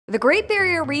The Great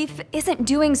Barrier Reef isn't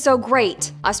doing so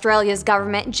great. Australia's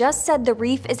government just said the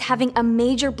reef is having a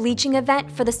major bleaching event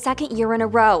for the second year in a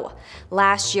row.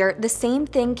 Last year, the same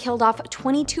thing killed off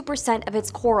 22% of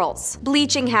its corals.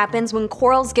 Bleaching happens when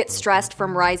corals get stressed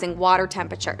from rising water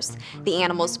temperatures. The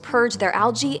animals purge their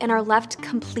algae and are left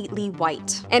completely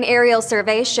white. An aerial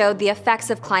survey showed the effects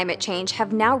of climate change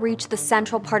have now reached the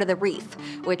central part of the reef,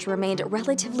 which remained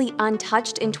relatively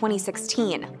untouched in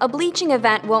 2016. A bleaching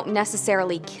event won't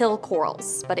necessarily kill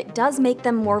corals, but it does make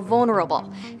them more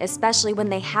vulnerable, especially when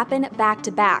they happen back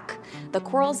to back. The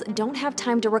corals don't have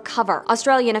time to recover.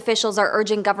 Australian officials are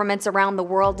urging governments around the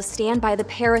world to stand by the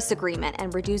Paris Agreement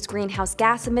and reduce greenhouse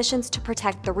gas emissions to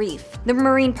protect the reef. The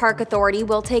Marine Park Authority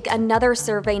will take another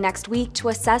survey next week to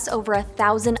assess over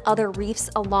 1,000 other reefs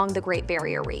along the Great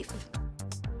Barrier Reef.